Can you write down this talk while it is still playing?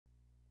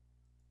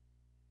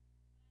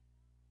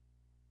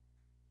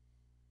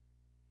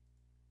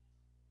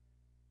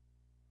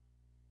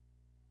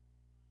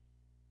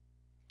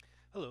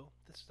Hello,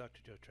 this is Dr.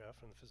 Joe Trout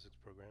from the physics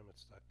program at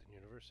Stockton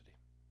University.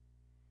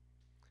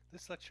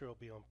 This lecture will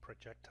be on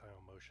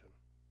projectile motion.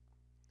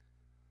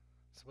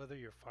 So whether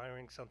you're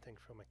firing something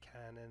from a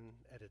cannon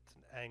at an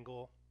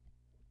angle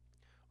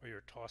or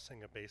you're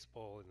tossing a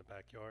baseball in the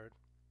backyard,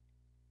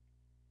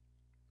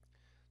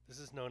 this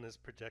is known as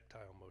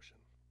projectile motion.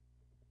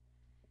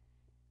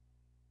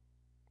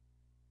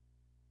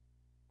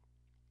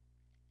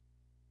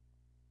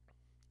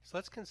 So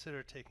let's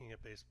consider taking a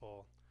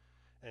baseball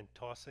and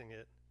tossing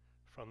it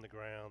from the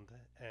ground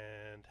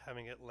and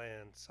having it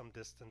land some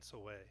distance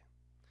away.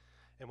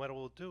 And what it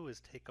will do is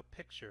take a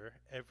picture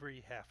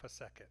every half a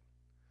second.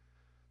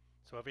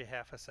 So every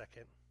half a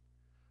second,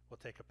 we'll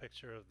take a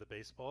picture of the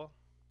baseball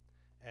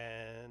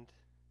and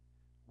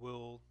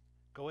we'll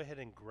go ahead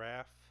and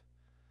graph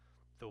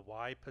the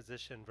Y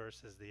position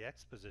versus the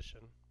X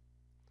position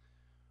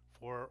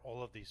for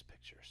all of these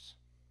pictures.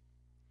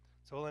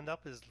 So we'll end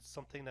up as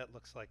something that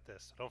looks like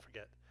this. So don't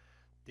forget,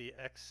 the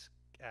X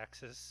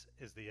axis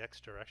is the X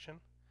direction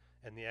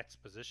and the X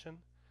position,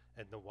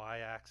 and the Y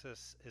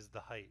axis is the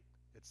height.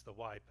 It's the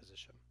Y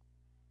position.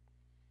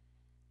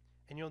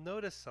 And you'll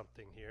notice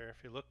something here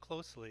if you look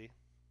closely.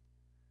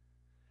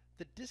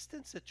 The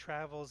distance it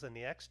travels in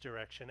the X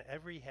direction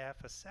every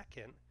half a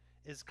second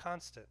is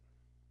constant.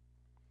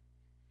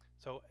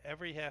 So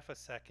every half a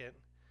second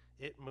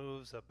it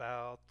moves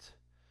about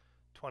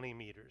 20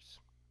 meters,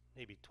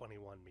 maybe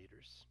 21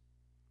 meters.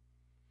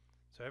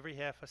 So every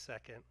half a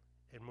second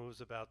it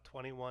moves about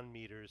 21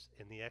 meters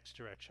in the X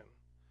direction.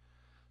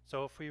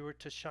 So if we were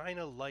to shine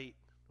a light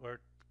or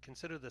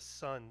consider the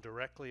sun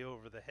directly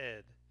over the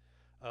head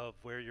of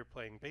where you're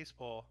playing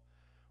baseball,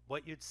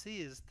 what you'd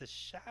see is the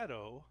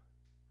shadow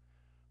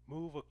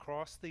move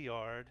across the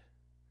yard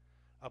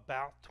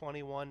about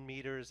 21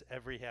 meters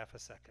every half a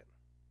second.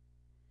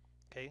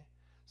 Okay,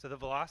 so the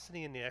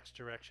velocity in the X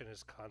direction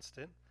is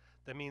constant.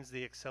 That means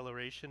the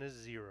acceleration is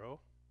 0.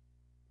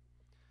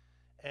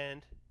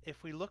 And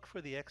if we look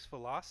for the X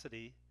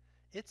velocity,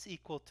 it's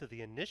equal to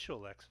the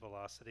initial X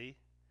velocity.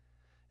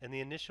 And the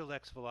initial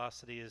X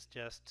velocity is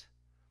just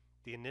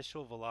the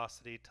initial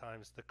velocity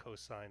times the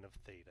cosine of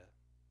theta.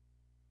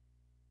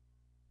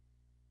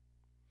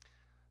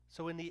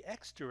 So in the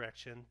X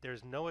direction,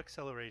 there's no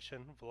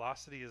acceleration,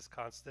 velocity is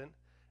constant,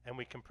 and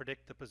we can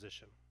predict the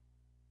position.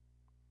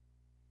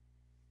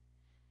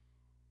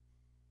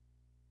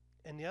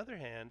 On the other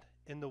hand,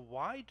 in the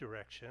Y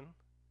direction,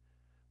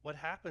 what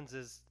happens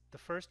is the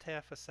first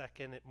half a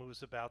second it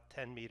moves about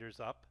 10 meters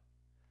up.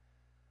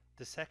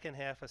 The second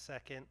half a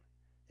second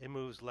it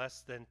moves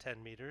less than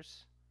 10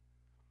 meters.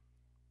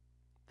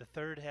 The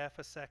third half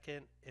a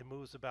second it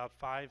moves about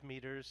 5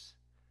 meters,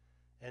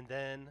 and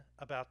then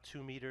about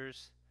 2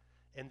 meters,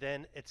 and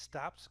then it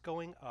stops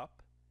going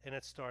up and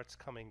it starts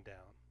coming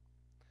down.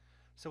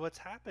 So what's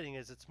happening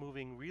is it's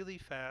moving really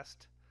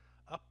fast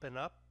up,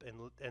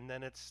 and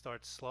then it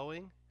starts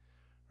slowing,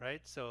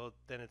 right? So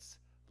then it's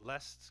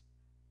less,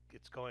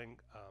 it's going,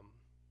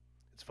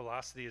 its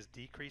velocity is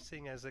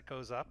decreasing as it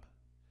goes up.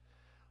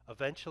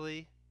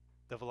 Eventually,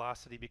 the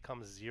velocity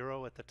becomes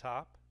 0 at the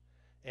top,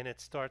 and it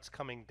starts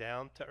coming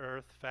down to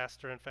Earth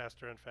faster and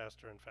faster and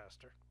faster and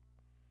faster.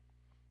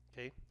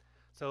 Okay,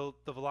 so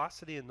the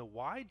velocity in the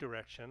Y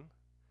direction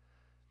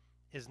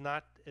is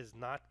not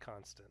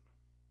constant.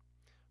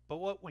 But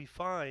what we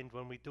find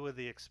when we do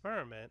the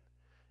experiment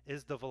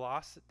is the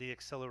velocity, the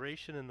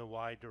acceleration in the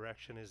Y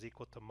direction is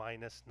equal to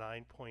minus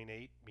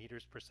 9.8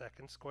 meters per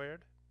second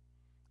squared,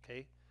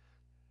 okay,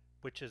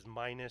 which is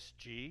minus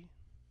g.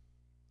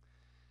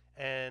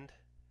 And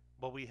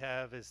what we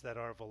have is that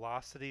our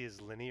velocity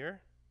is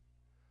linear,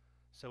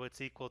 so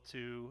it's equal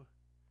to,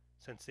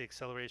 since the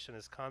acceleration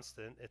is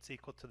constant, it's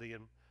equal to the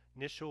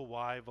initial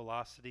Y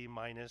velocity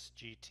minus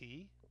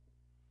gt,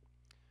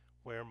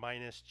 where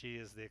minus g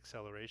is the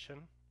acceleration.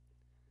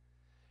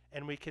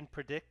 And we can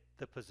predict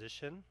the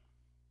position.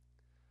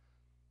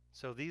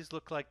 So these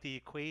look like the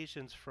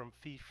equations from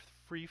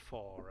free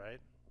fall, right?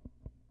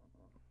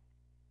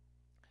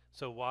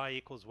 So y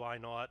equals y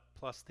naught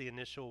plus the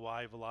initial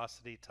y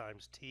velocity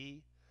times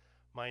t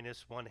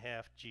minus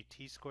 1/2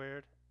 gt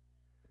squared.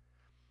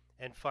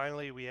 And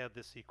finally we have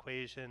this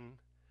equation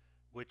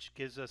which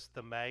gives us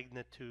the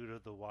magnitude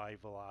of the y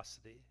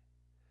velocity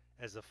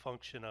as a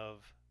function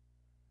of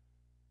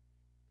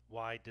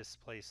y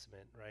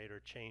displacement, right,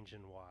 or change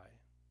in y.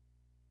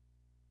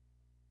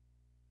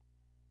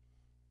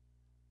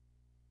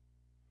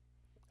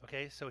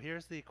 Okay, so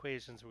here's the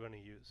equations we're going to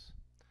use.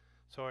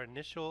 So our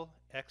initial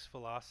x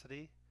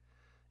velocity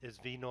is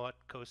v naught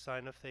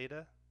cosine of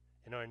theta,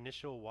 and our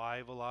initial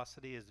y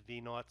velocity is v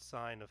naught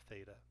sine of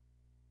theta.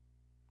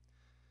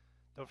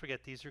 Don't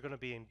forget, these are going to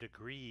be in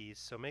degrees,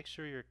 so make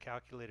sure your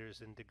calculator is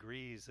in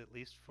degrees, at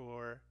least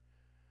for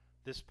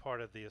this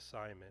part of the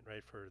assignment,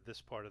 right, for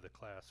this part of the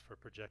class for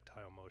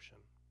projectile motion.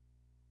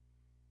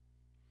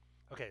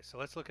 Okay, so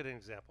let's look at an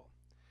example.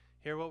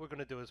 Here what we're going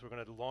to do is we're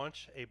going to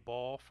launch a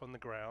ball from the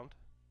ground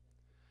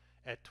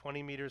at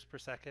 20 meters per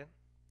second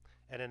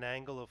at an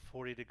angle of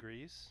 40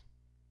 degrees.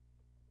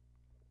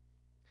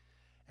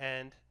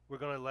 And we're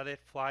going to let it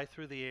fly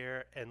through the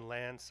air and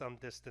land some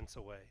distance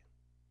away.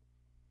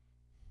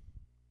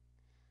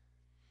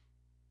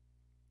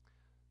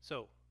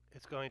 So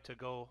it's going to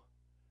go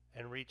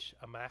and reach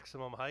a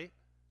maximum height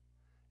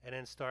and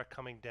then start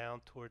coming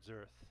down towards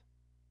Earth.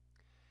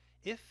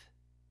 If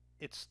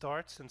it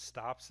starts and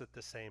stops at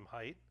the same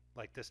height,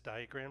 like this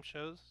diagram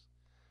shows,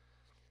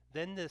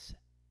 then this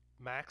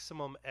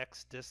maximum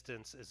x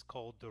distance is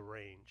called the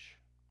range.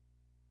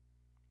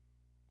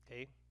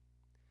 Okay?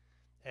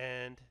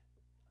 And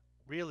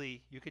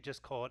really, you could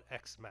just call it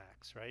x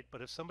max, right?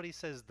 But if somebody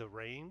says the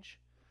range,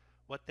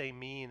 what they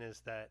mean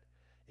is that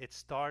it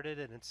started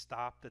and it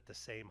stopped at the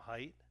same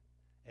height,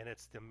 and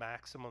it's the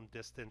maximum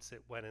distance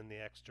it went in the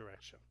x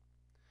direction.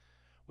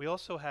 We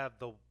also have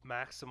the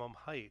maximum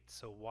height,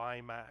 so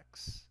y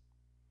max.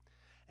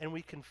 And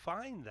we can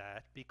find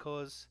that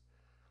because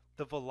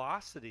the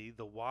velocity,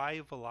 the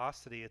y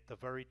velocity at the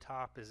very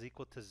top is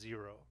equal to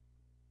 0.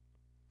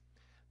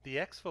 The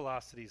x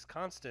velocity is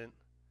constant,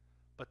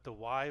 but the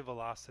y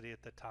velocity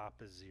at the top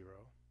is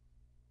 0.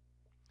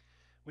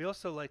 We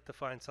also like to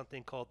find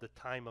something called the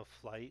time of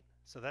flight.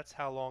 So that's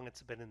how long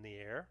it's been in the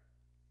air.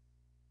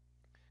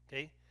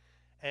 Okay?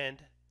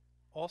 And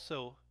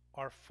also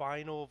our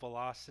final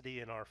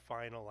velocity and our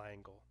final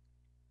angle.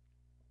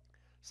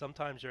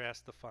 Sometimes you're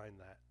asked to find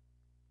that.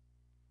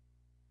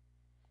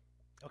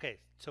 Okay,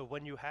 so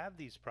when you have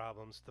these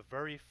problems, the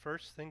very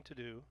first thing to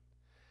do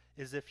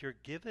is, if you're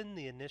given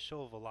the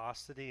initial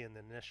velocity and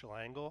the initial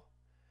angle,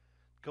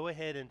 go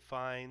ahead and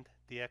find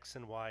the x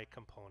and y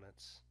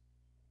components.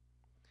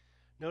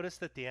 Notice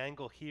that the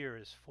angle here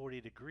is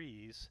 40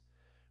 degrees,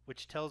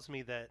 which tells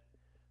me that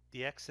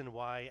the x and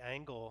y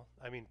angle,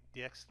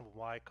 the x and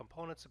y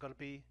components are going to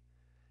be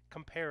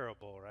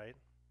comparable, right?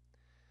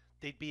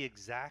 They'd be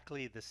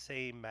exactly the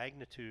same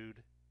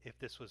magnitude if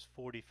this was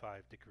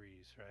 45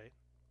 degrees, right?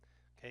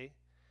 Okay?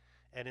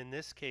 And in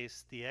this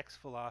case, the x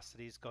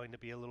velocity is going to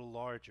be a little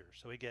larger.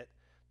 So we get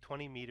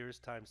 20 meters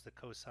times the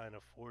cosine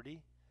of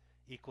 40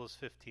 equals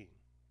 15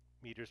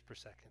 meters per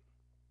second.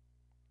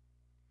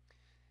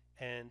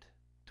 And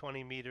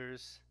 20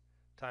 meters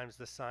times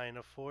the sine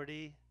of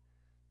 40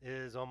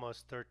 is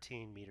almost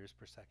 13 meters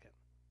per second.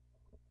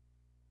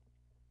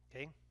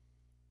 Okay?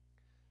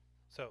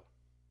 So,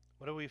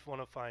 what do we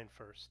want to find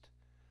first?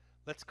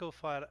 Let's go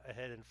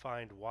ahead and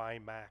find y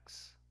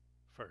max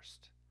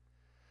first.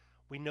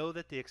 We know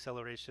that the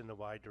acceleration in the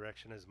y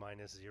direction is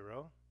minus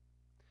 0.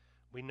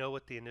 We know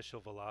what the initial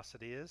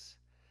velocity is.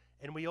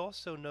 And we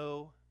also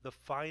know the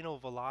final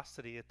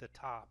velocity at the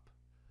top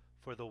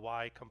for the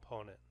y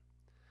component.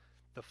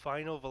 The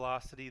final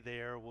velocity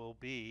there will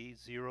be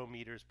 0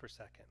 meters per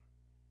second.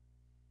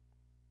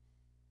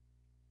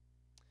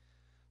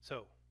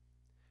 So,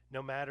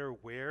 no matter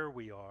where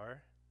we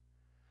are,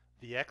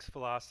 the x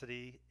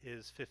velocity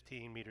is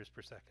 15 meters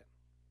per second.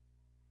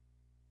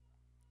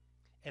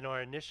 And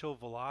our initial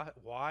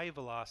y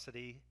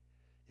velocity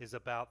is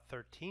about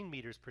 13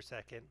 meters per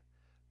second,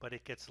 but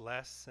it gets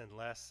less and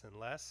less and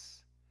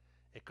less.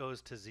 It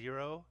goes to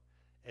 0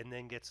 and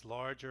then gets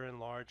larger and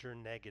larger,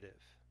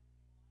 negative.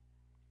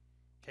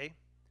 Okay,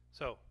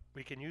 so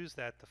we can use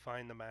that to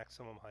find the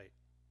maximum height.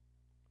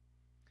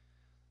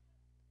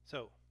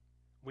 So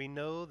we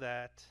know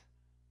that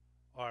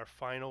our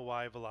final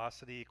y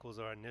velocity equals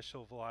our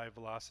initial y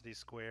velocity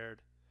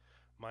squared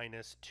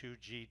minus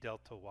 2g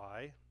delta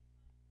y.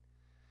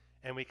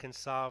 And we can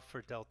solve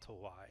for delta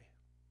y.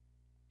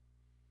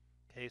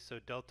 Okay, so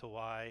delta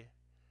y,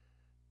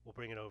 we'll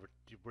bring it over.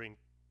 You bring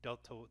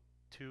delta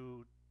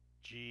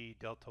 2g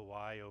delta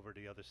y over to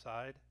the other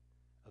side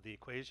of the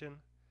equation,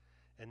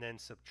 and then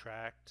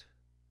subtract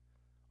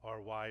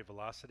our y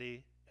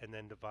velocity, and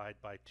then divide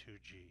by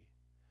 2g.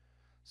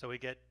 So we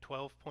get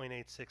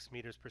 12.86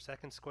 meters per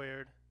second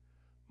squared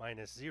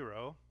minus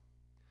 0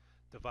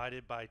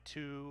 divided by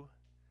 2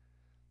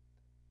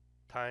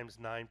 times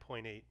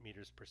 9.8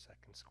 meters per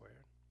second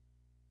squared.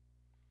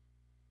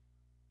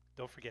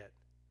 Don't forget,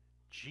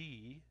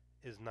 g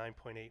is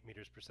 9.8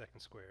 meters per second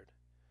squared.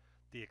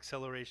 The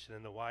acceleration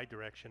in the y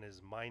direction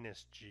is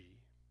minus g.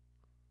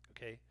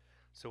 Okay,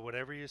 so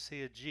whenever you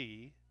see a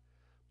g,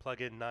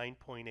 plug in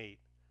 9.8,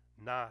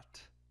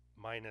 not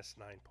minus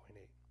 9.8.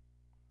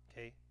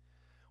 Okay,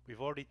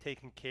 we've already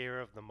taken care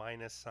of the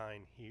minus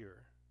sign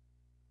here.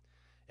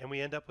 And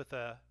we end up with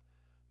a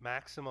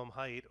maximum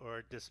height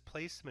or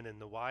displacement in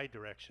the y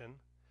direction,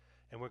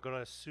 and we're going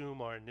to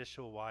assume our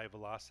initial y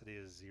velocity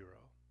is 0.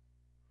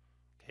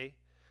 Okay,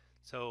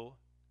 so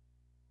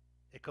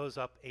it goes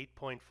up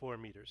 8.4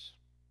 meters.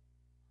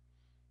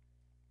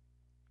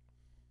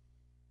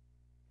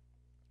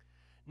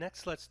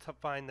 Next, let's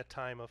find the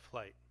time of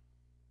flight.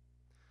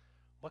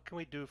 What can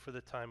we do for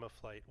the time of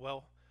flight?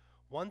 Well,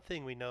 one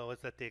thing we know is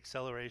that the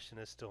acceleration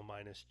is still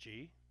minus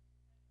g.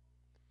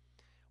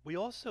 We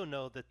also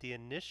know that the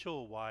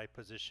initial y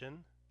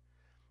position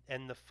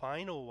and the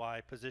final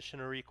y position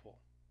are equal.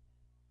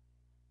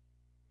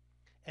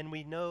 And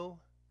we know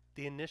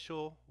the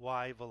initial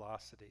y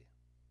velocity.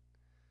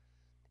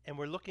 And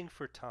we're looking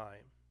for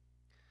time.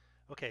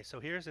 Okay, so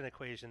here's an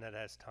equation that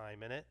has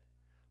time in it,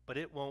 but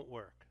it won't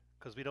work.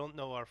 because we don't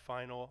know our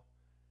final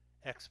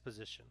x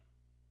position.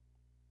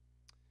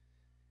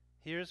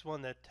 Here's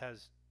one that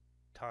has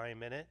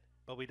time in it,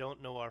 but we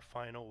don't know our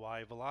final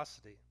y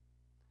velocity.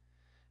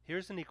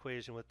 Here's an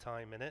equation with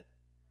time in it,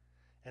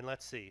 and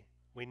let's see.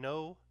 We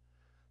know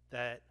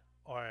that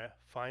our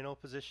final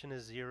position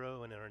is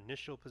 0 and our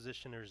initial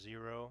position are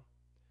 0,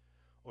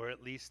 or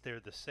at least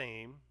they're the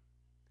same.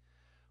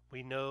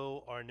 We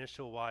know our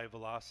initial y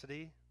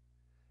velocity,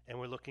 and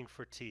we're looking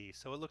for t.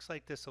 So it looks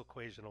like this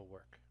equation will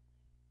work.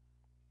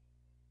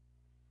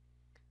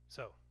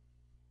 So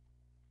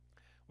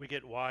we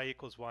get y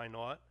equals y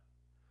naught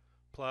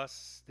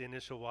plus the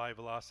initial y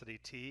velocity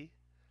t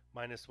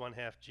minus 1/2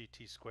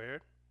 gt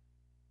squared.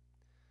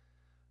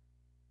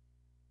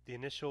 The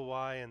initial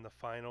y and the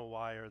final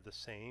y are the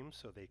same,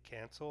 so they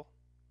cancel,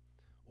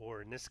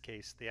 or in this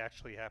case they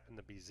actually happen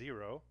to be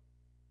 0.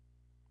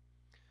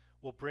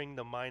 We'll bring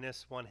the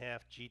minus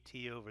 1/2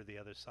 gt over the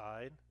other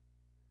side.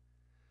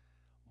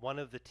 One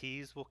of the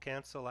t's will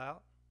cancel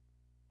out,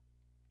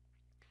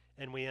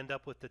 and we end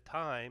up with the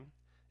time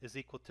is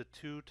equal to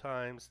 2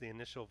 times the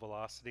initial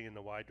velocity in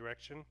the y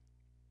direction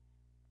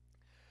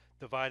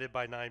divided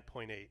by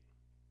 9.8,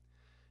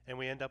 and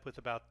we end up with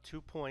about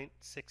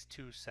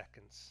 2.62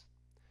 seconds.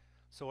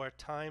 So our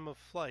time of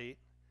flight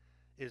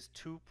is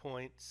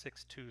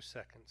 2.62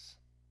 seconds.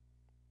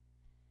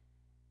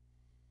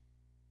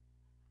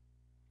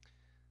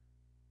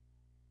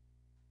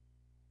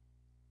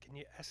 Can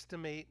you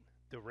estimate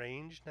the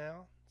range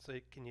now? So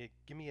can you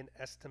give me an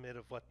estimate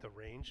of what the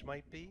range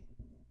might be?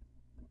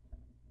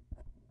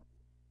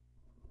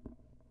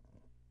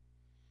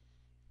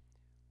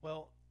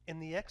 Well, in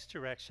the x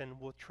direction,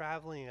 we're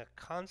traveling a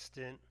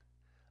constant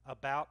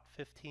about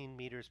 15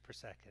 meters per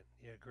second.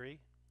 You agree?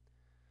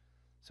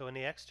 So in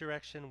the x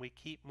direction, we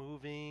keep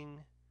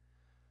moving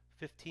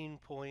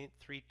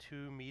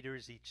 15.32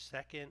 meters each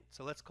second.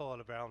 So let's call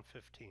it around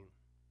 15.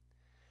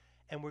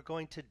 And we're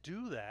going to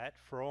do that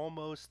for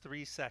almost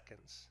 3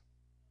 seconds.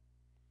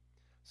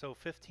 So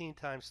 15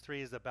 times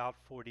 3 is about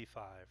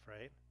 45,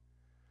 right?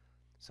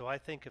 So I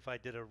think if I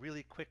did a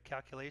really quick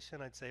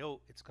calculation, I'd say,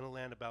 oh, it's going to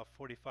land about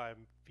 45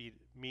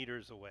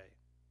 meters away.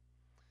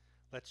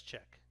 Let's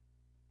check.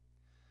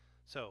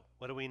 So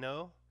what do we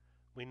know?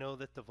 We know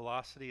that the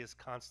velocity is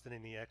constant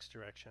in the x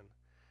direction,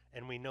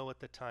 and we know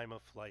what the time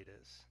of flight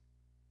is.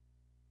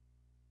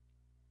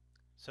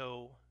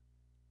 So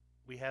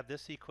we have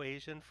this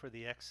equation for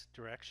the x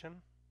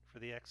direction, for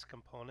the x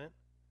component.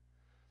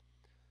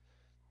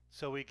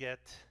 So we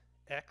get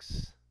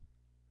x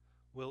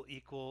will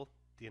equal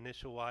the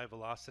initial y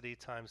velocity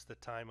times the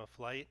time of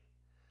flight,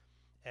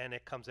 and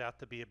it comes out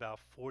to be about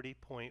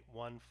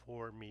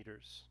 40.14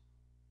 meters.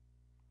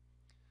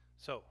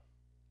 So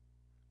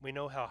we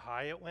know how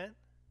high it went,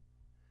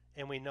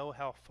 and we know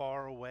how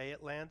far away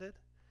it landed,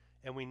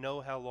 and we know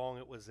how long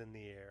it was in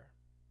the air.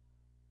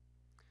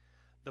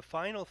 The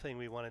final thing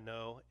we want to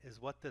know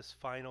is what this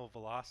final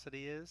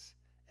velocity is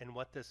and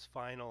what this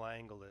final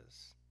angle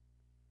is.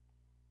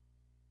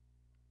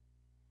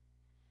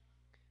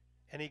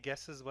 Any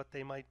guesses what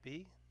they might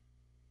be?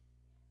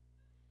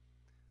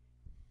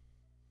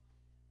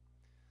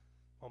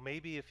 Well,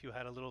 maybe if you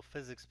had a little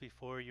physics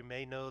before, you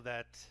may know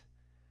that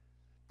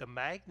the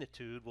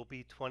magnitude will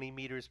be 20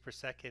 meters per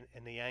second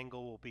and the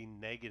angle will be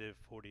negative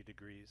 40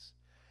 degrees.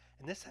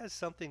 And this has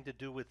something to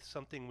do with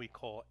something we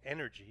call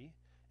energy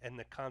and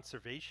the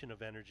conservation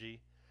of energy,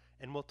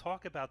 and we'll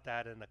talk about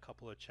that in a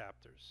couple of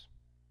chapters.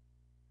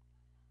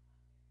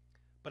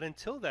 But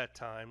until that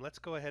time, let's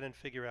go ahead and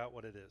figure out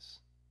what it is.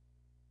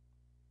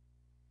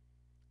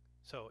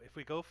 So if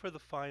we go for the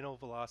final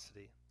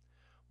velocity,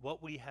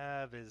 what we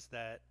have is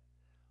that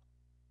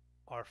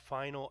our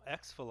final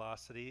x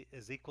velocity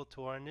is equal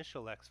to our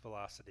initial x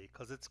velocity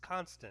because it's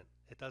constant.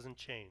 It doesn't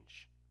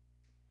change.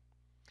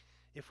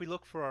 If we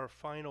look for our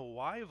final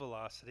y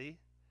velocity,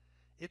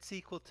 it's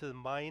equal to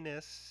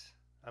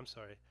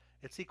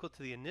it's equal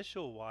to the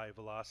initial y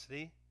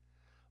velocity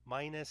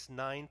minus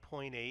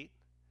 9.8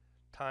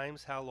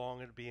 times how long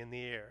it would be in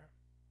the air.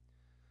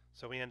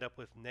 So we end up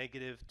with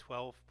negative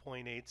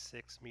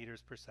 12.86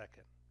 meters per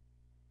second.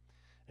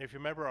 And if you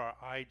remember our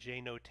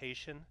ij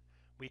notation,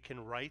 we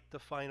can write the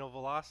final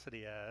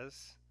velocity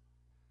as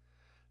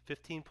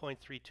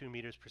 15.32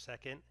 meters per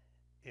second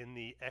in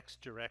the x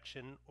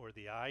direction or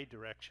the I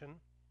direction,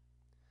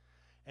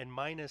 and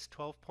minus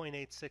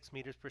 12.86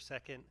 meters per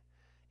second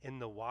in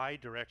the y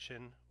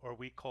direction, or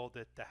we called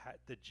it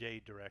the j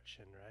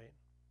direction, right?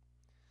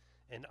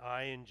 And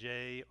I and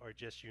j are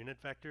just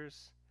unit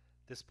vectors.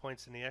 This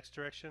points in the x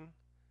direction,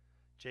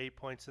 j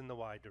points in the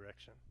y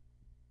direction.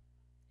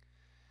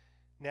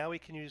 Now we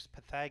can use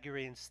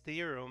Pythagorean's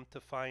theorem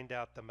to find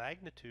out the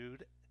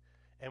magnitude,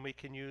 and we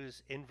can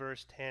use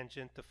inverse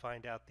tangent to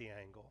find out the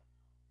angle.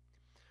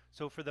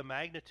 So for the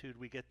magnitude,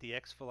 we get the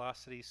x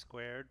velocity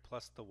squared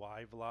plus the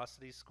y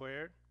velocity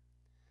squared.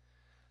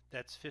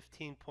 That's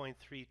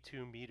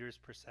 15.32 meters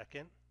per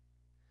second.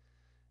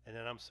 And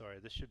then, I'm sorry,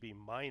 this should be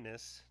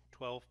minus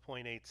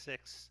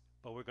 12.86,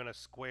 but we're going to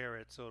square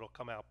it so it'll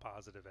come out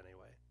positive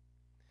anyway.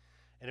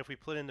 And if we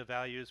put in the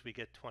values, we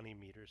get 20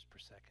 meters per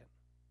second.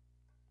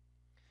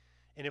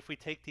 And if we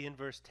take the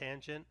inverse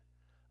tangent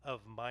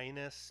of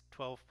minus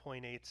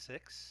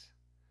 12.86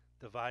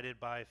 divided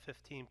by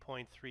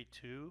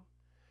 15.32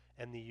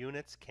 and the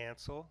units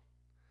cancel,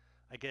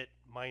 I get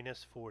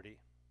minus 40.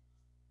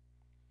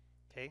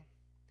 Okay,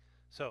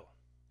 so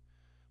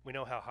we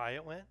know how high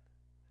it went.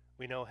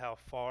 We know how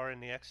far in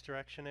the x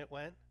direction it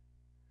went.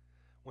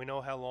 We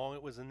know how long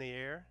it was in the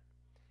air.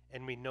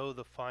 And we know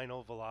the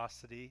final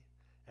velocity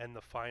and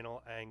the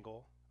final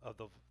angle of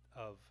the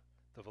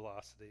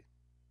velocity.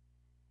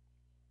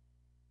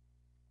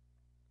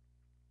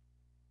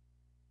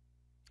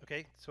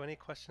 Okay, so any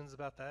questions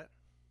about that?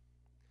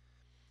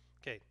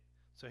 Okay,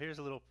 so here's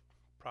a little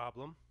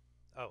problem.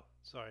 Oh,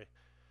 sorry.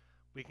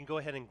 We can go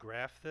ahead and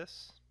graph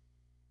this.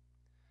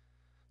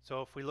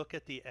 So if we look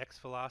at the x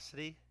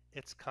velocity,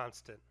 it's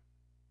constant.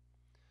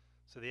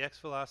 So the x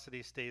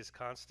velocity stays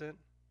constant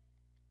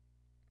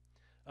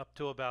up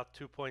to about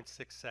 2.6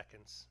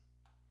 seconds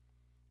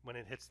when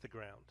it hits the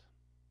ground.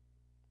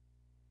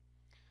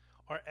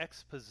 Our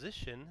x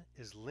position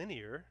is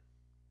linear,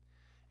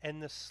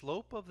 and the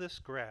slope of this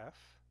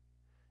graph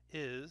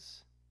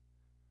is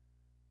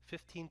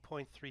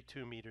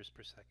 15.32 meters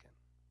per second.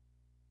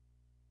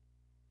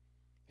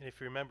 And if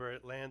you remember,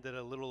 it landed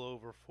a little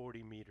over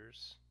 40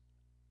 meters.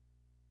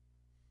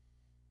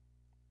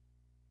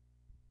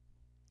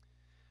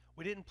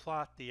 We didn't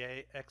plot the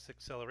x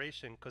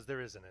acceleration because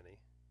there isn't any,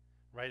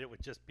 right? It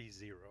would just be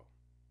 0.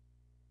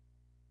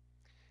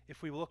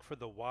 If we look for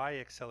the y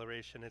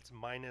acceleration, it's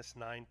minus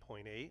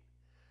 9.8,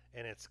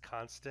 and it's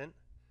constant,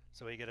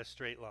 so we get a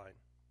straight line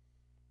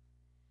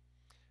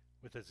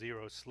with a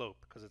 0 slope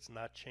because it's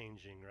not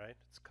changing, right?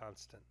 It's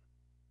constant.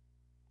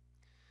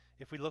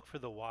 If we look for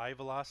the y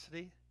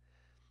velocity,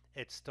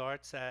 it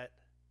starts at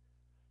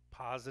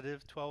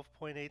positive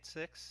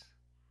 12.86.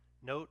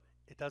 Note,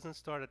 it doesn't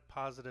start at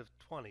positive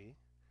 20.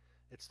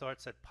 It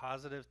starts at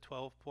positive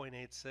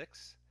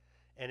 12.86,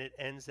 and it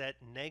ends at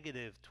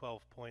negative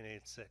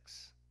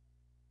 12.86.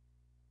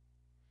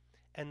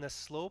 And the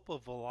slope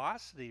of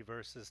velocity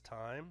versus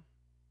time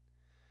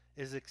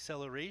is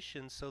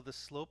acceleration, so the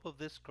slope of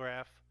this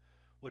graph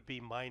would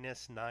be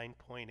minus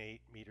 9.8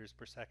 meters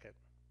per second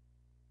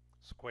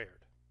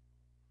squared.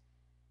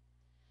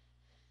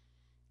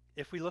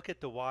 If we look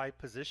at the y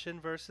position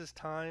versus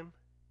time,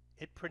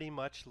 it pretty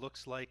much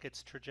looks like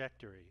its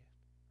trajectory,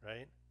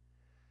 right?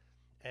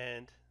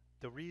 And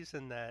the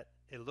reason that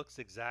it looks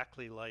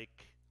exactly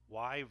like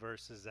y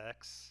versus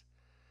x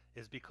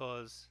is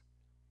because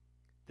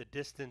the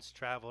distance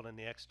traveled in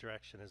the x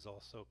direction is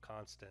also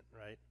constant,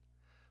 right?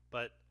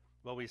 But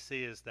what we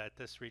see is that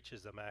this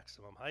reaches a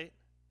maximum height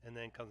and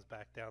then comes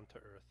back down to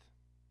Earth.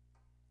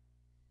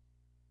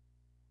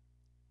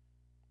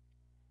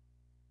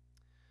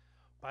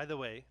 By the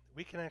way,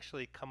 we can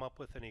actually come up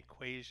with an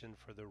equation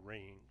for the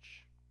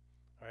range,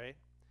 all right?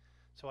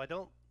 So I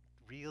don't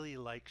really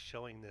like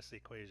showing this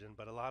equation,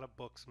 but a lot of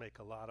books make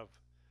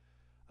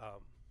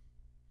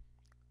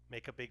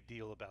make a big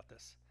deal about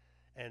this.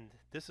 And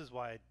this is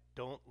why I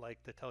don't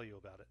like to tell you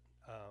about it.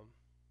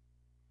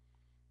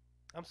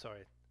 I'm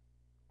sorry.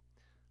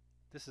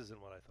 This isn't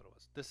what I thought it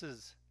was. This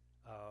is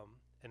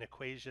an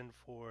equation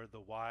for the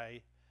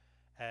y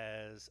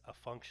as a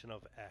function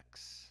of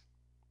x.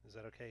 Is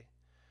that okay?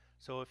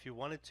 So if you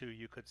wanted to,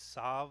 you could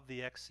solve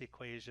the x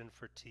equation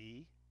for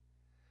t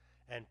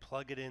and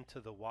plug it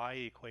into the y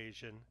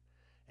equation,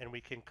 and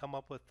we can come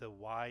up with the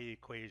y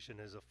equation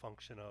as a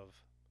function of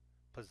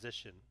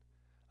position,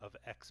 of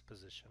x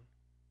position.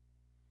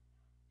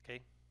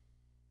 Okay?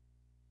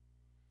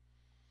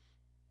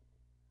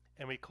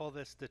 And we call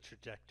this the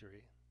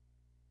trajectory.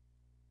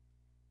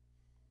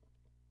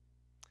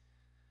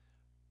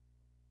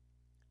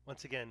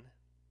 Once again,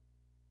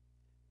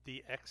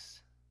 the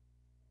x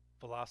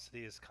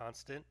velocity is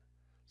constant,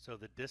 so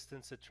the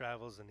distance it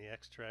travels in the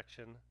x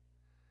direction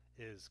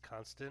is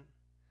constant,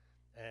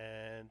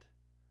 and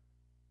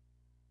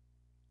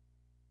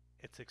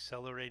it's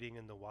accelerating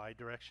in the y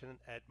direction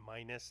at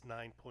minus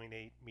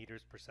 9.8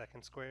 meters per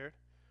second squared,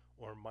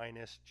 or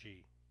minus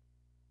g.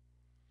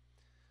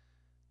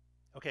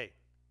 Okay,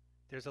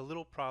 there's a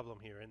little problem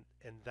here,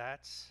 and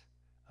that's,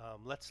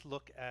 let's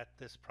look at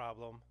this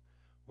problem.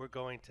 We're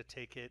going to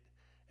take it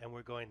and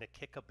we're going to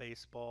kick a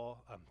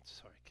baseball,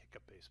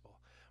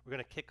 we're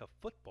going to kick a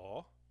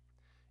football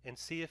and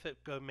see if it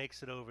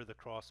makes it over the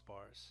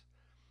crossbars.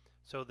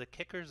 So the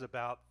kicker's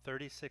about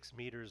 36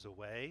 meters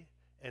away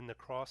and the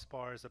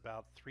crossbar is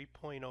about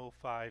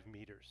 3.05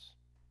 meters.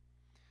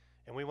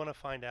 And we want to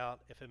find out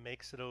if it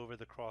makes it over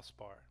the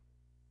crossbar.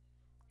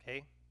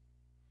 Okay?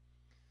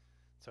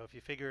 So if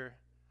you figure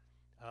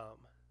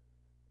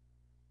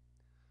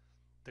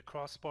the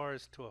crossbar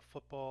is to a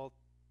football,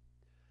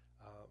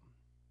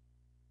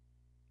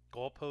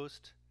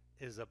 goalpost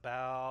is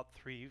about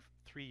three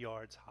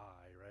yards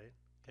high, right?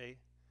 Okay,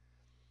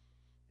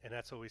 and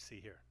that's what we see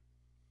here.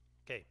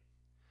 Okay,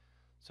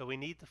 so we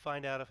need to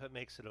find out if it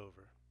makes it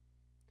over.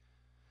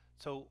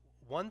 So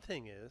one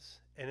thing is,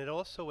 and it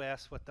also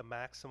asks what the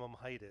maximum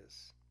height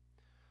is.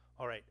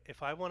 Alright,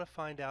 if I want to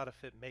find out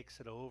if it makes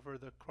it over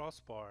the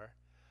crossbar,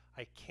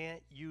 I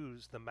can't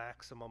use the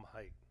maximum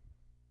height.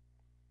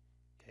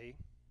 Okay?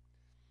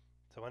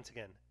 So once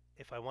again,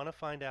 if I want to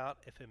find out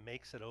if it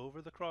makes it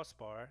over the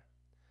crossbar,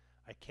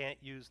 I can't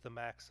use the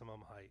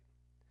maximum height.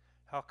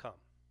 How come?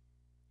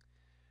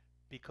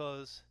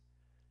 Because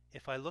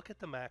if I look at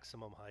the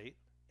maximum height,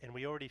 and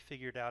we already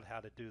figured out how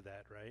to do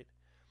that, right?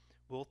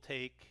 We'll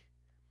take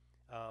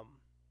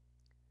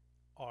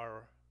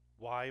our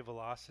y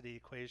velocity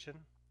equation,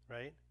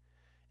 right?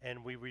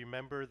 And we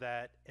remember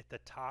that at the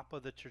top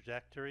of the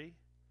trajectory,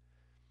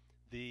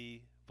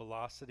 the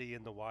velocity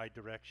in the y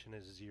direction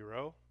is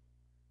 0.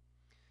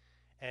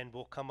 And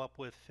we'll come up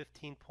with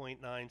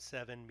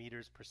 15.97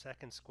 meters per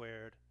second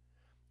squared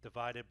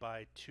divided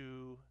by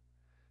 2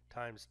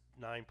 times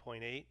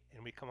 9.8,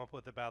 and we come up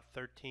with about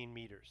 13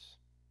 meters.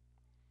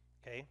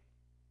 Okay?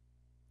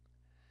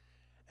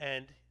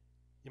 And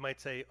you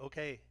might say,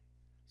 okay,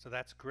 so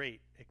that's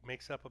great. It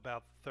makes up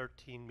about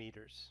 13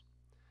 meters.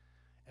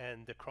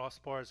 And the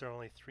crossbars are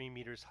only 3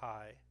 meters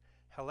high.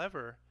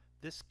 However,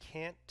 this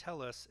can't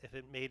tell us if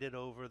it made it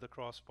over the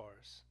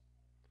crossbars.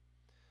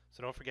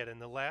 So don't forget, in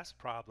the last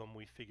problem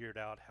we figured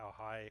out how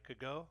high it could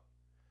go,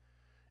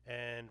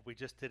 and we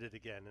just did it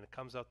again, and it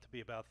comes up to be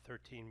about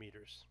 13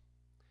 meters.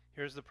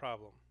 Here's the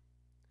problem.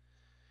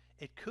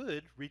 It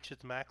could reach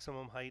its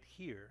maximum height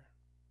here,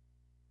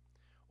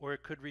 or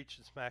it could reach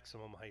its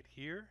maximum height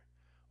here,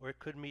 or it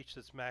could reach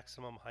its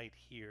maximum height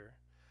here.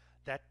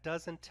 That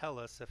doesn't tell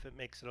us if it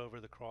makes it over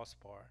the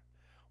crossbar.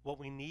 What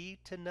we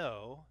need to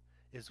know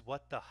is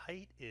what the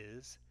height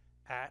is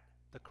at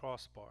the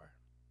crossbar.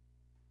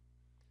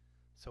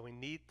 So we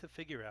need to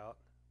figure out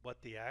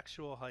what the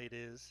actual height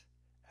is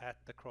at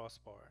the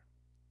crossbar.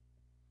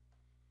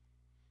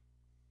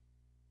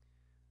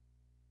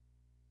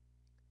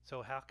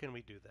 So how can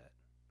we do that,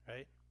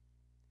 right?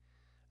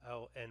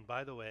 Oh, and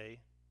by the way,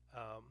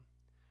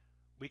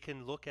 we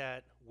can look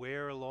at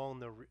where along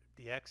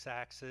the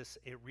x-axis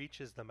it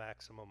reaches the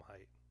maximum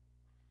height.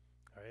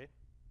 All right?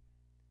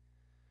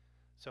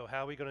 So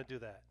how are we going to do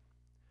that?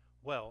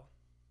 Well,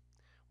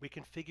 we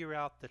can figure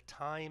out the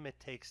time it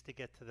takes to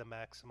get to the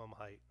maximum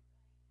height.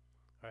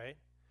 All right?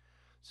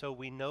 So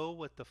we know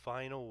what the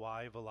final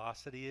y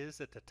velocity is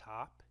at the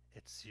top.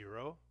 It's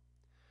 0.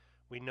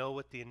 We know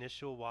what the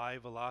initial y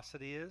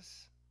velocity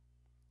is.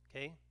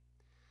 Okay?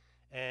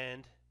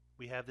 And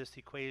we have this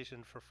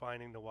equation for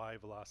finding the y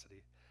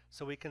velocity.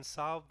 So we can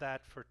solve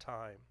that for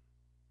time.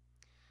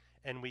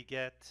 And we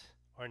get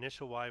our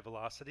initial y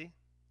velocity,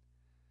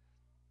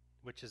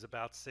 which is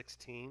about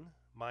 16,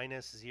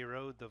 minus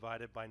 0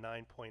 divided by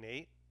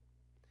 9.8.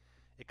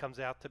 It comes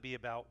out to be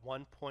about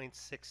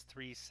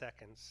 1.63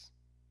 seconds.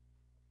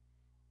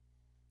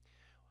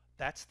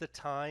 That's the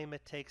time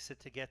it takes it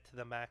to get to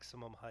the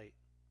maximum height.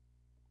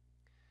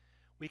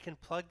 We can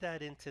plug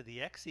that into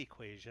the x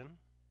equation,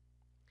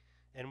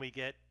 and we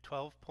get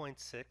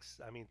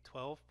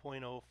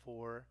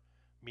 12.04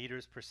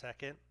 meters per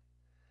second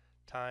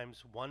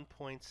times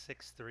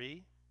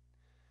 1.63.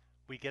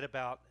 We get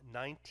about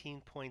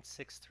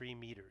 19.63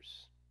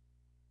 meters.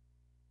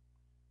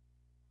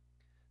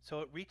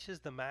 So it reaches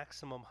the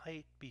maximum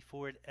height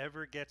before it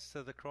ever gets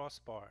to the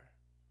crossbar.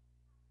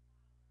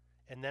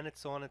 And then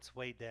it's on its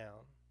way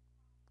down.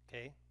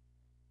 Okay?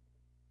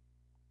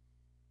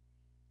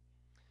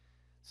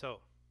 So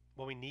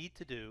what we need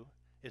to do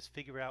is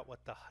figure out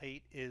what the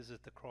height is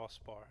at the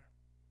crossbar.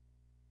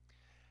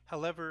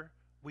 However,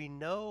 we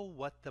know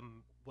what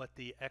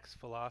the x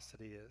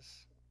velocity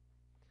is.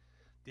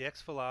 The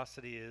x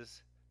velocity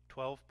is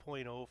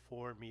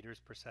 12.04 meters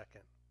per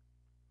second.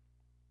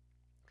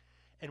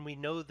 And we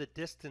know the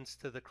distance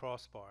to the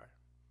crossbar.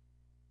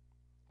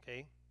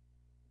 Okay?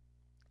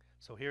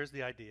 So here's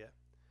the idea.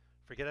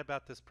 Forget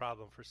about this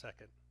problem for a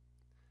second.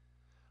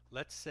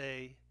 Let's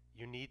say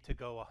you need to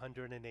go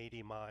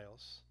 180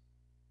 miles.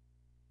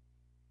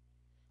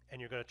 And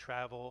you're going to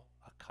travel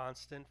a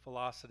constant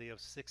velocity of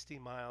 60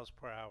 miles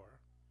per hour.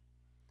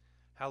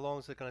 How long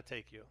is it going to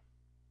take you?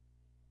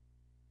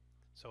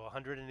 So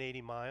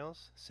 180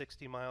 miles,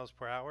 60 miles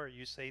per hour,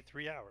 you say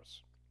 3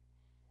 hours.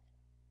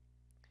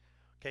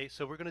 Okay,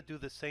 so we're going to do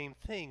the same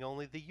thing,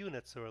 only the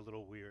units are a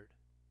little weird.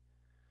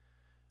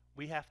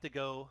 We have to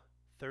go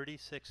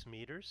 36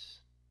 meters,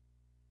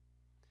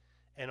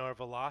 and our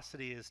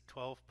velocity is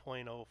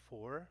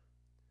 12.04,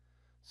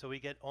 so we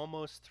get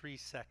almost 3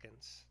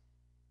 seconds.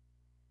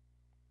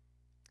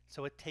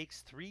 So it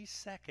takes 3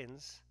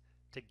 seconds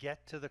to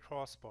get to the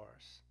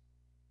crossbars.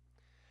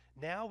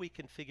 Now we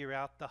can figure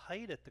out the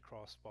height at the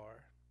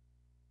crossbar.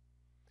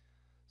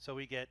 So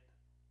we get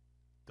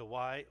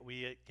y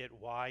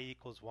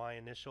equals y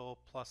initial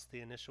plus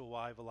the initial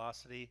y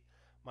velocity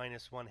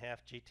minus 1/2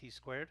 gt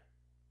squared.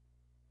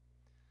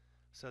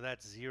 So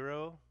that's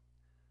 0,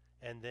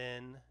 and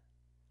then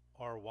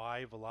our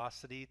y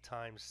velocity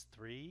times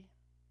 3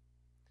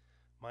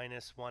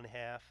 minus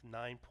 1/2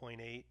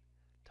 9.8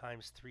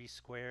 times 3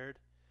 squared,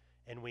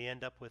 and we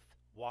end up with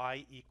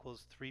y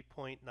equals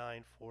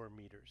 3.94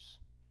 meters.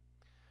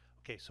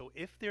 Okay, so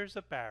if there's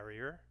a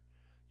barrier,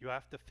 you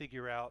have to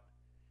figure out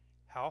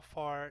how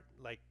far,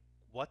 like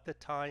what the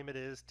time it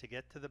is to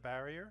get to the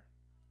barrier,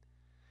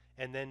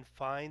 and then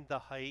find the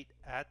height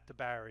at the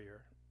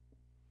barrier.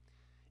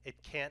 It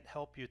can't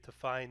help you to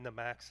find the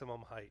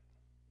maximum height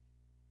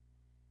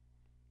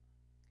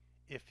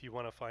if you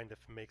want to find if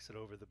it makes it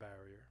over the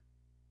barrier.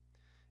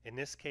 In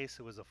this case,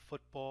 it was a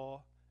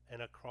football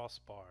and a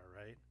crossbar,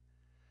 right?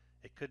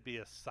 It could be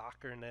a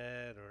soccer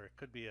net, or it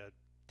could be a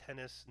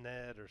tennis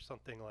net or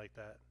something like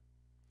that.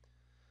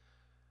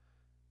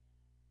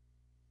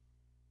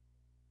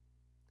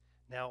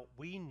 Now,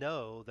 we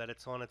know that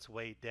it's on its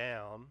way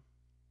down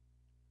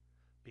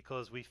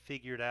because we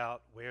figured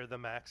out where the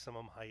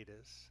maximum height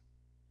is.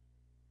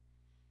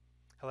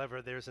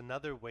 However, there's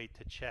another way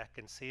to check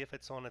and see if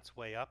it's on its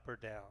way up or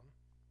down.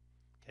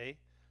 Okay,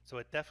 so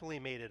it definitely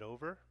made it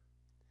over.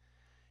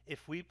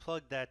 If we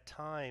plug that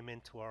time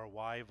into our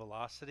y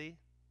velocity,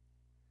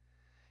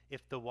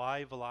 if the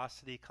y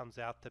velocity comes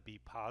out to be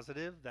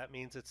positive, that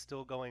means it's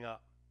still going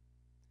up.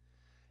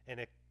 And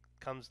it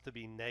comes to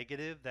be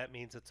negative, that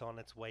means it's on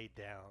its way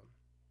down.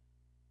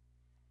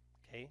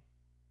 Okay?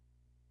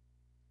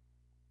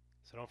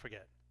 So don't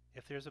forget,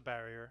 if there's a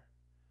barrier,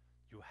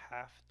 you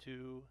have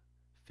to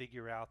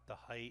figure out the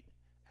height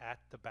at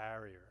the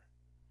barrier.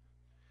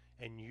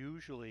 And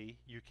usually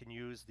you can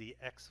use the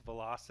x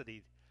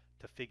velocity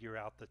to figure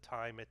out the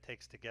time it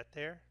takes to get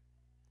there,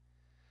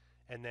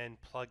 and then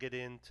plug it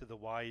into the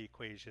y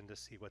equation to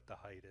see what the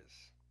height is.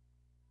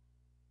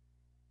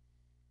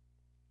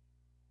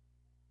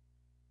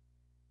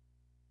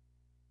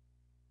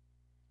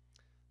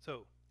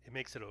 So it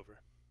makes it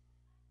over.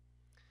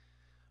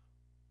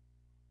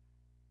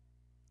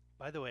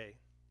 By the way,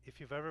 if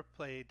you've ever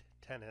played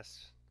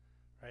tennis,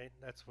 right,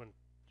 that's when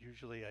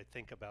usually I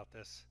think about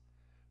this,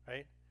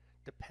 right?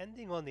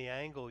 Depending on the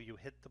angle you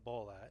hit the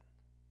ball at,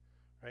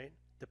 right,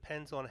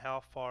 depends on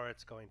how far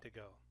it's going to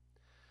go.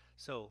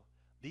 So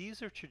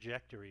these are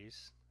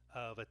trajectories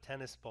of a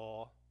tennis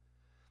ball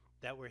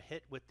that were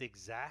hit with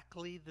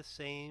exactly the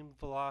same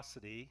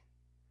velocity,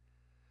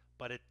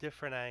 but at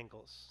different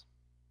angles.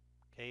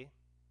 Okay?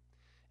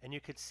 And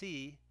you could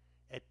see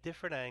at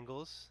different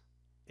angles,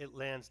 it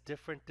lands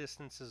different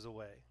distances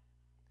away.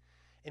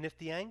 And if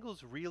the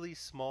angle's really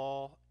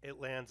small, it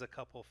lands a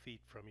couple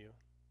feet from you.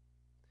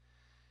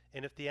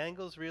 And if the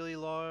angle's really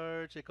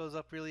large, it goes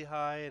up really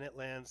high and it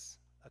lands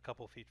a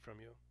couple feet from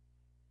you.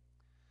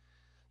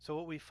 So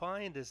what we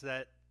find is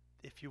that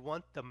if you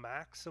want the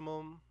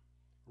maximum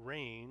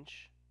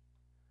range,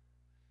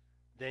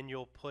 then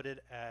you'll put it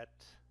at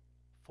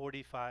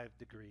 45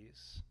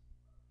 degrees.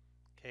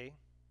 Okay?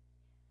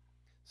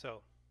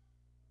 So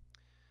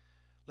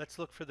let's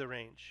look for the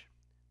range.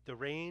 The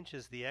range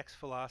is the x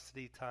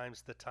velocity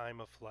times the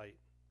time of flight.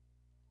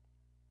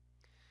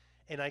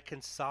 And I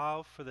can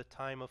solve for the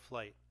time of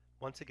flight.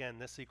 Once again,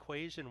 this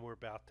equation we're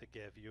about to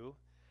give you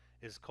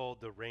is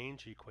called the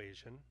range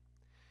equation,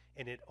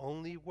 and it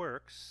only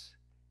works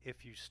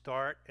if you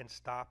start and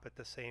stop at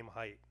the same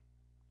height.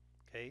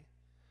 Okay?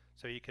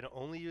 So you can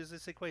only use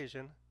this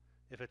equation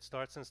if it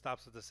starts and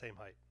stops at the same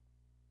height.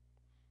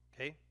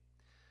 Okay?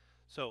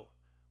 So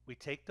we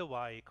take the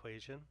y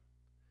equation,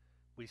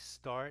 we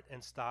start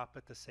and stop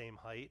at the same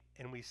height,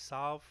 and we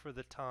solve for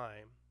the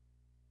time.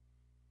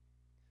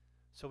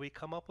 So we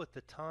come up with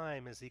the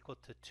time is equal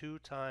to 2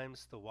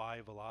 times the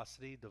y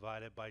velocity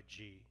divided by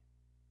g.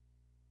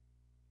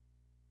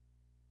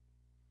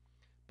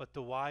 But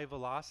the y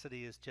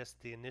velocity is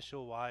just the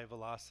initial y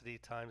velocity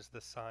times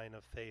the sine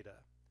of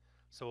theta.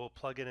 So we'll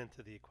plug it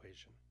into the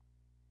equation.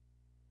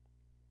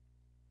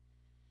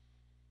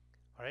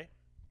 Alright?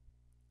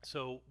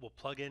 So we'll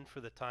plug in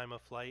for the time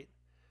of flight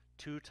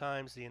 2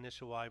 times the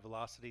initial y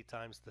velocity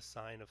times the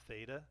sine of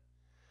theta.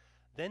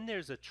 Then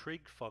there's a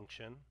trig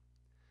function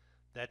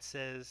that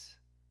says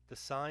the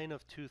sine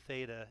of 2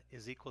 theta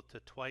is equal to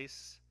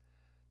twice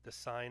the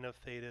sine of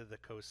theta, the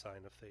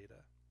cosine of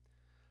theta.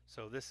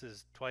 So this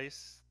is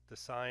twice the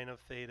sine of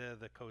theta,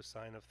 the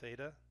cosine of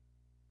theta.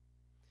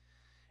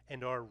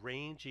 And our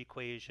range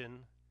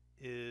equation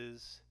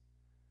is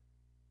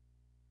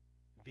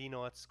v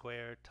naught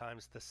squared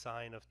times the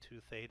sine of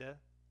 2 theta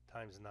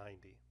times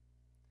 90.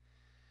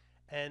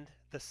 And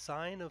the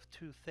sine of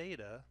 2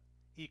 theta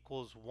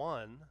equals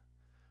 1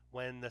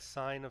 when the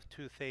sine of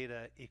 2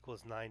 theta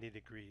equals 90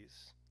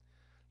 degrees.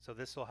 So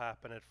this will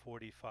happen at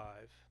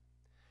 45.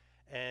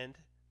 And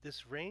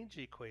this range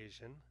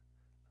equation,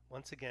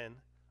 once again,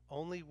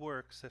 only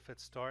works if it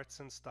starts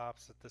and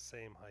stops at the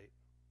same height.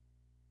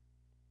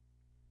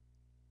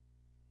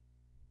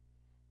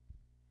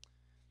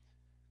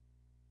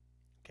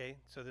 Okay,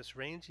 so this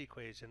range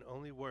equation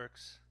only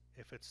works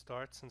if it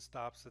starts and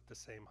stops at the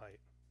same height.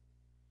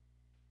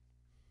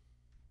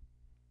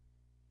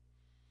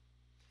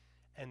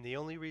 And the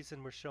only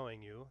reason we're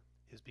showing you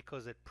is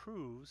because it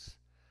proves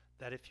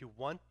that if you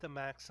want the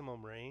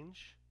maximum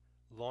range,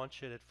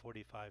 launch it at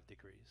 45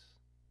 degrees.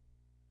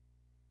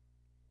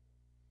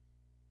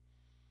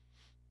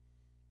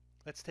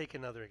 Let's take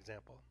another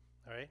example,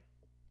 all right?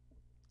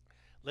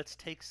 Let's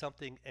take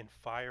something and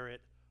fire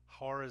it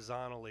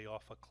horizontally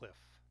off a cliff.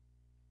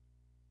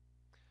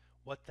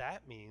 What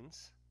that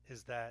means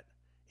is that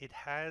it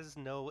has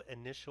no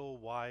initial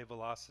y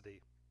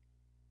velocity.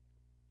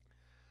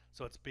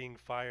 So it's being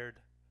fired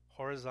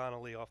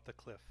horizontally off the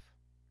cliff.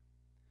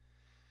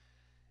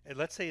 And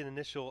let's say an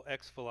initial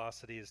x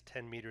velocity is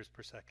 10 meters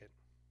per second.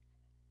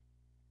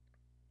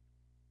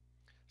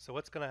 So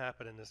what's going to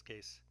happen in this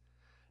case?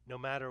 No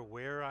matter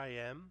where I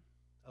am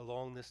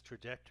along this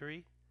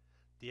trajectory,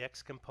 the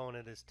x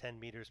component is 10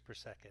 meters per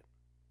second.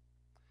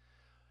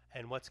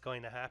 And what's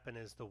going to happen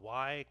is the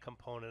y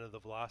component of the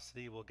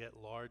velocity will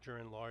get larger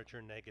and larger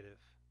negative.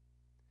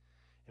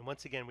 And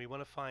once again, we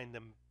want to find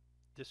them,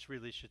 this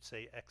really should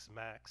say x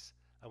max.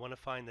 I want to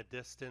find the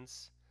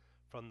distance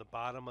from the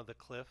bottom of the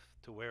cliff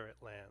to where it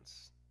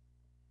lands.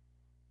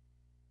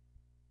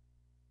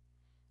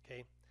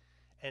 Okay,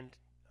 and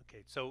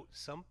okay, so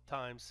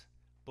sometimes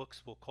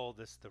books will call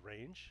this the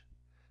range,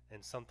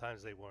 and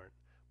sometimes they weren't.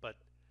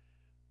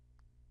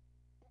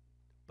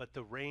 But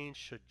the range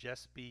should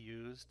just be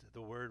used,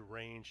 the word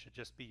range should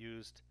just be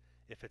used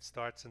if it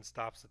starts and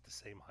stops at the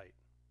same height.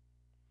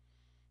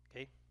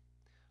 Okay?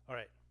 All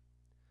right.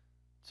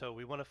 So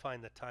we want to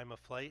find the time of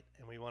flight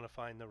and we want to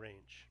find the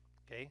range.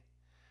 Okay?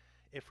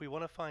 If we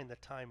want to find the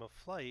time of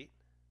flight,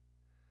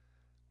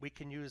 we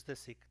can use the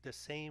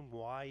same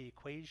y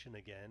equation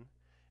again,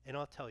 and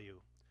I'll tell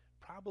you,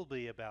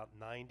 probably about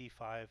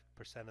 95%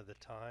 of the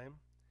time,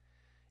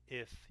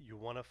 if you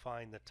want to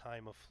find the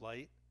time of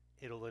flight,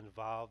 it'll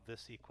involve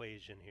this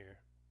equation here.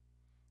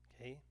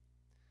 Okay?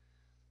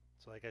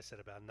 So like I said,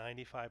 about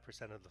 95%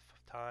 of the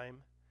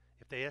time,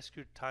 if they ask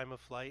you time of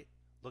flight,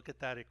 look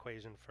at that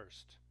equation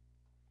first.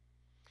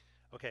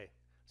 Okay,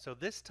 so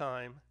this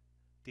time,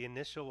 the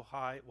initial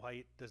height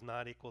does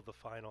not equal the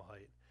final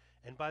height.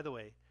 And by the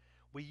way,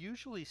 we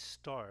usually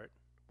start,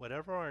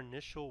 whatever our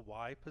initial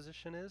y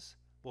position is,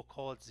 we'll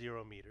call it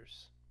 0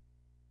 meters.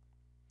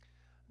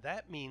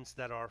 That means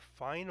that our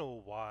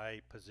final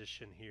y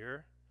position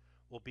here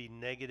will be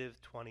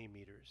negative 20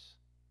 meters.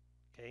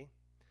 Okay?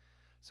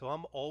 So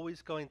I'm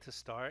always going to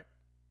start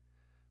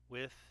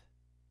with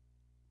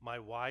my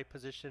y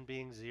position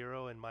being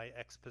 0 and my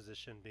x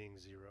position being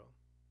 0.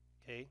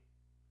 Okay?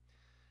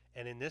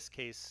 And in this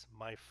case,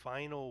 my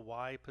final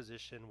y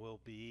position will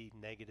be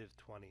negative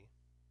 20.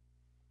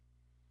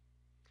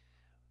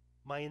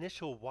 My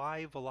initial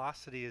y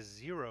velocity is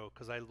 0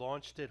 because I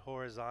launched it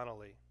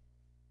horizontally.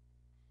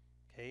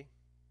 Okay?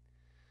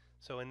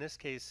 So in this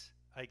case,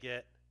 I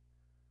get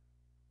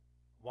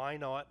y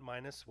naught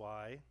minus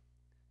y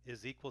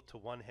is equal to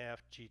 1/2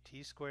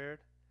 gt squared,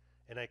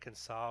 and I can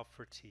solve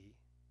for t.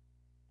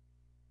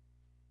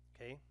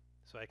 Okay,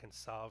 so I can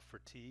solve for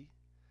t,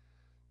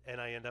 and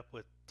I end up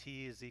with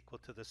t is equal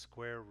to the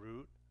square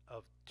root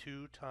of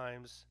 2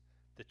 times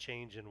the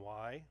change in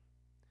y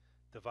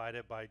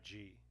divided by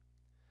g.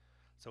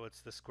 So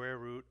it's the square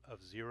root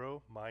of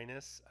 0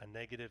 minus a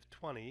negative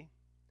 20.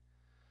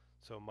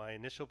 So my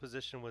initial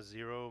position was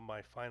 0,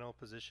 my final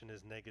position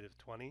is negative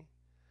 20.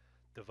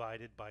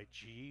 Divided by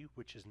g,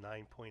 which is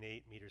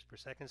 9.8 meters per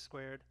second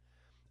squared,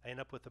 I end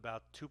up with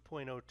about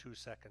 2.02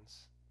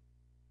 seconds.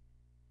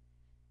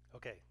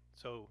 Okay,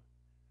 so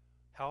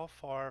how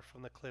far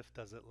from the cliff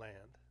does it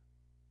land?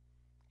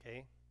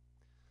 Okay,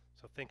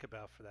 so think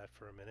about that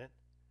for a minute.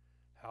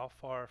 How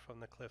far from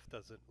the cliff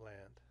does it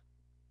land?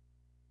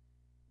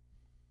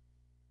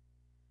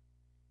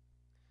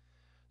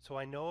 So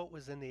I know it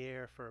was in the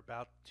air for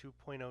about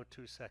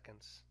 2.02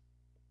 seconds.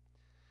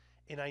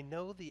 And I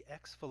know the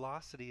x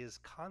velocity is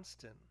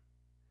constant,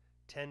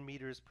 10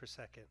 meters per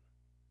second.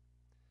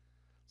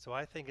 So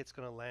I think it's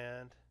going to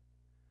land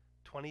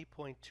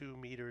 20.2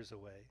 meters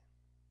away.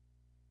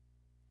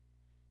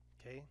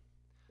 Okay?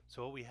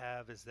 So what we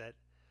have is that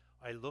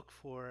I look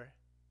for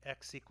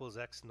x equals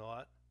x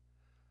naught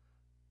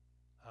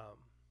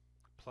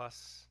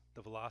plus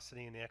the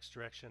velocity in the x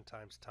direction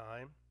times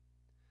time.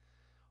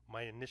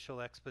 My initial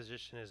x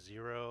position is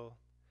 0.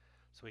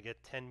 So we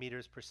get 10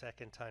 meters per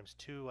second times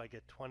 2, I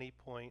get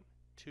 20.2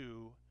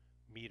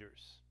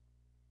 meters.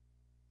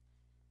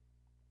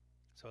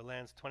 So it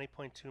lands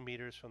 20.2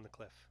 meters from the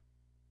cliff.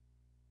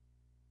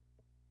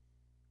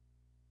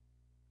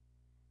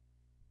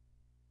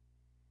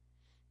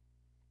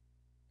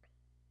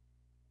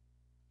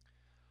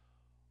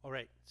 All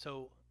right,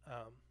 so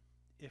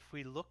if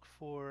we look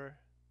for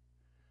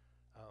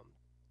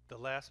the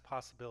last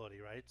possibility,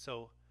 right?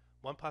 So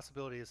one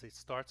possibility is it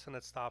starts and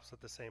it stops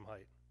at the same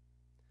height.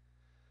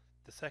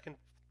 The second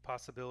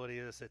possibility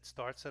is it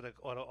starts at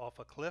off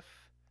a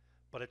cliff,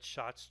 but it's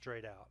shot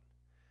straight out.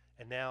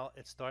 And now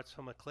it starts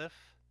from a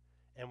cliff,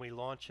 and we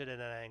launch it at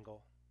an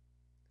angle.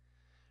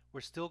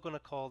 We're still going to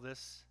call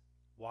this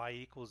y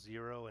equals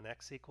 0 and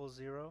x equals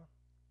 0.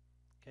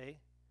 Okay?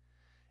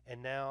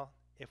 And now,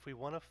 if we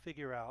want to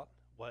figure out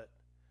what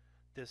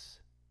this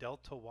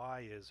delta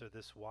y is, or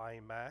this y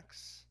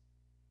max,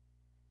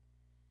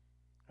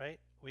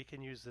 right, we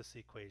can use this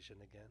equation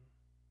again.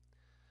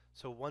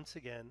 So once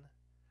again,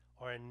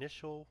 our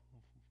initial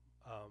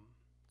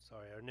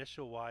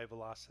y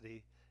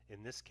velocity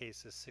in this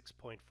case is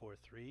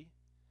 6.43,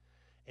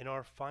 and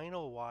our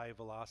final y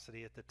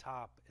velocity at the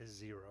top is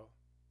 0.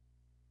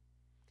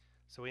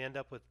 So we end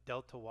up with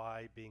delta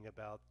y being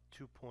about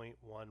 2.11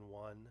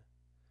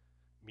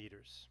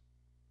 meters.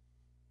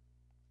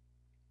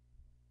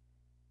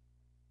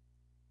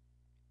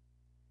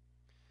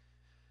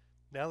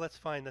 Now let's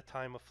find the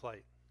time of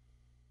flight.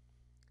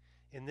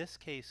 In this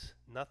case,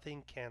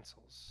 nothing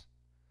cancels.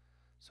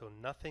 So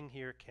nothing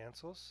here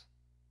cancels,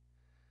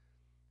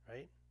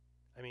 right?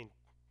 I mean,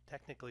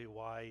 technically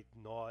y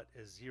naught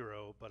is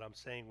 0, but I'm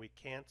saying we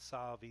can't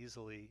solve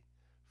easily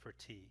for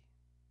t,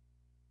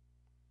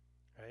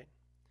 right?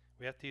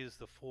 We have to use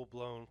the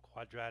full-blown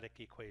quadratic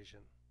equation.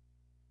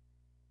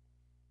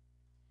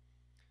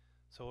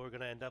 So what we're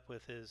going to end up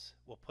with is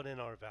we'll put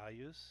in our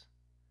values,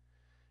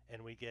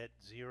 and we get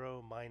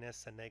 0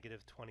 minus a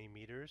negative 20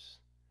 meters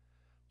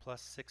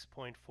plus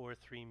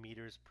 6.43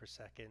 meters per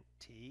second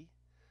t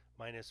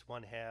minus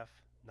 1/2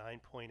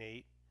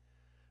 9.8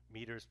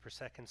 meters per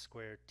second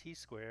squared t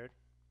squared.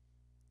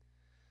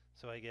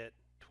 So I get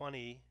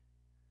 20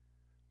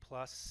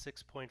 plus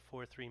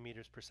 6.43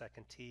 meters per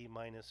second t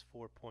minus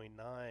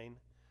 4.9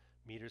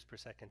 meters per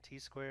second t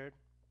squared.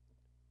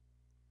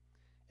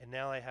 And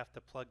now I have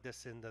to plug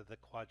this into the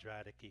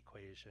quadratic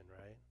equation,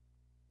 right?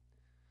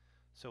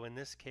 So in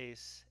this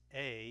case,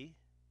 A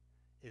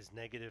is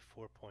negative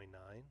 4.9,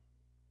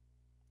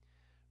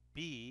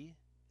 B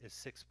is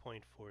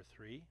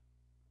 6.43,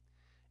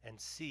 and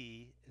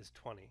C is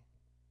 20.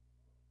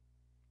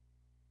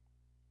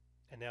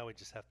 And now we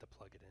just have to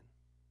plug it in.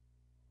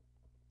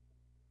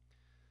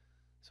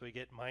 So we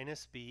get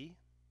minus B,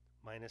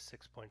 minus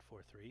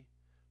 6.43,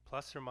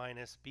 plus or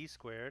minus B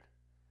squared,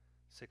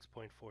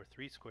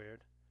 6.43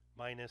 squared,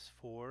 minus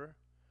 4,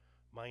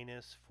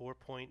 minus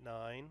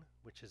 4.9,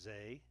 which is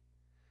A,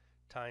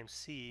 times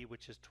C,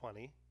 which is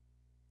 20,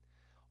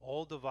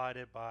 all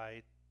divided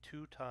by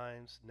 2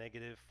 times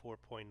negative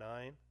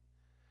 4.9,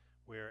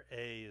 where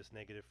A is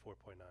negative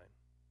 4.9.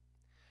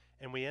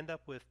 And we end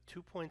up with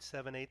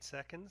 2.78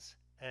 seconds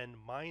and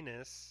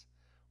minus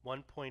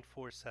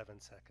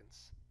 1.47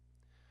 seconds.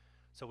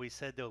 So we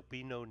said there'll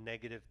be no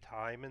negative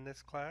time in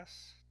this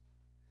class.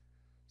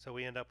 So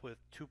we end up with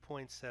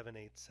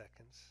 2.78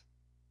 seconds.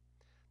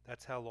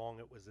 That's how long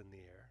it was in the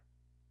air.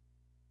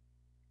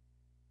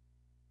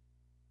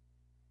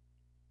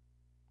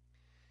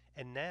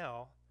 And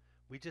now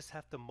we just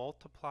have to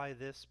multiply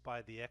this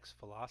by the x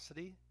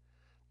velocity.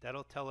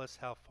 That'll tell us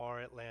how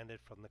far it landed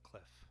from the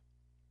cliff.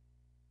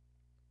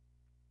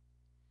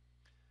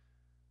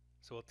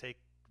 So we'll take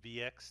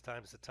Vx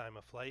times the time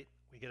of flight.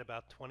 We get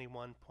about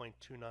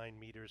 21.29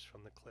 meters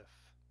from the cliff.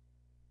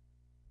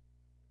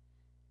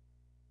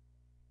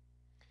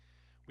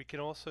 We can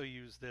also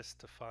use this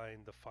to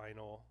find the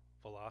final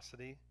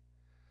velocity.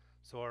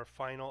 So our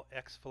final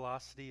x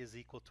velocity is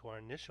equal to our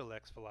initial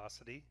x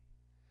velocity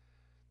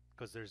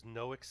because there's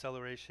no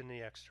acceleration in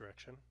the x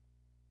direction.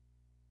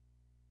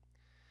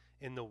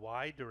 In the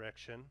y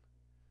direction,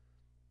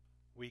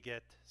 we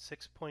get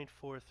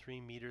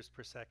 6.43 meters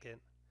per second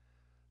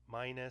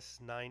minus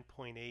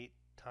 9.8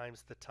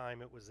 times the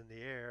time it was in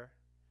the air.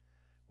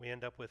 We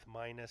end up with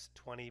minus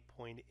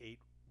 20.81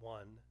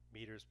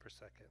 meters per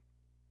second.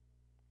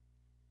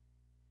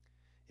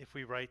 If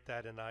we write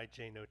that in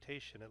ij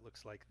notation, it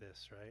looks like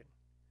this, right?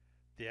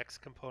 The x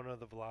component of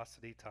the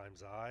velocity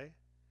times I,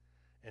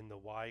 and the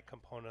y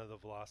component of the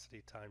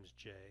velocity times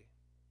j.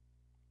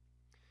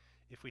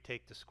 If we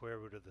take the square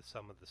root of the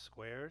sum of the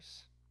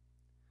squares,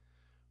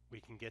 we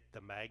can get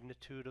the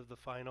magnitude of the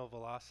final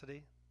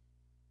velocity.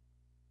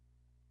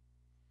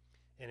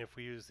 And if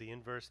we use the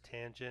inverse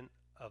tangent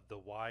of the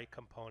y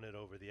component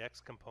over the x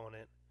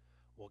component,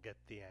 we'll get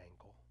the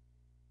angle.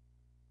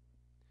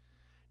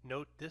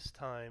 Note this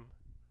time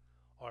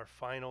our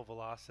final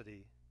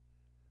velocity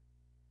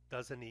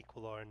doesn't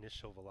equal our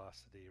initial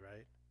velocity,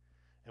 right?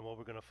 And what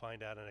we're going to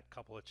find out in a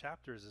couple of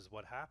chapters is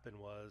what happened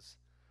was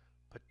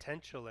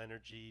potential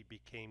energy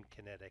became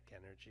kinetic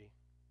energy.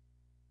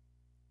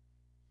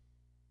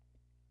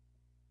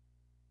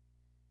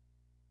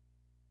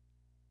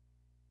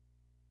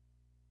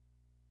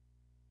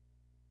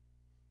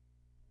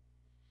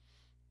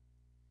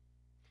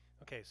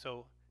 Okay,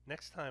 so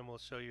next time we'll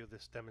show you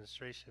this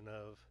demonstration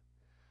of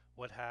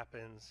what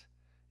happens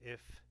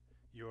if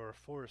you're a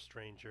forest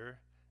ranger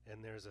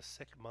and there's a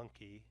sick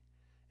monkey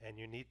and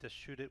you need to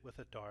shoot it with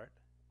a dart,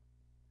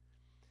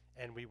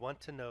 and we want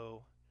to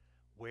know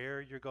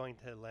where you're going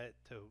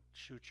to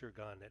shoot your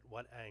gun, at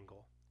what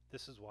angle.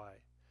 This is why.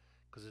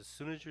 Because as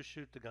soon as you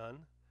shoot the gun,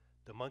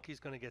 the monkey's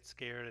going to get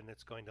scared and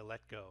it's going to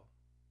let go.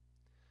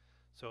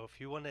 So if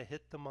you want to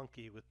hit the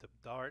monkey with the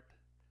dart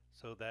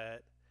so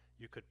that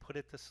you could put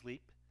it to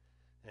sleep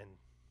and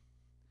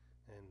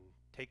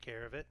take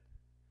care of it,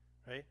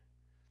 right?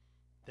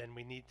 Then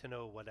we need to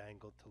know what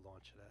angle to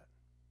launch it at.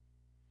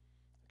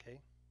 Okay?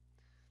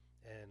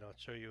 And I'll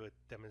show you a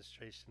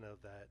demonstration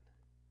of that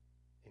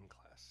in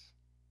class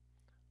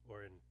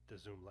or in the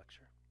Zoom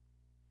lecture.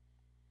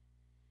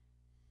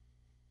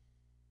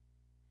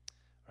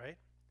 All right?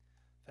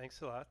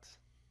 Thanks a lot.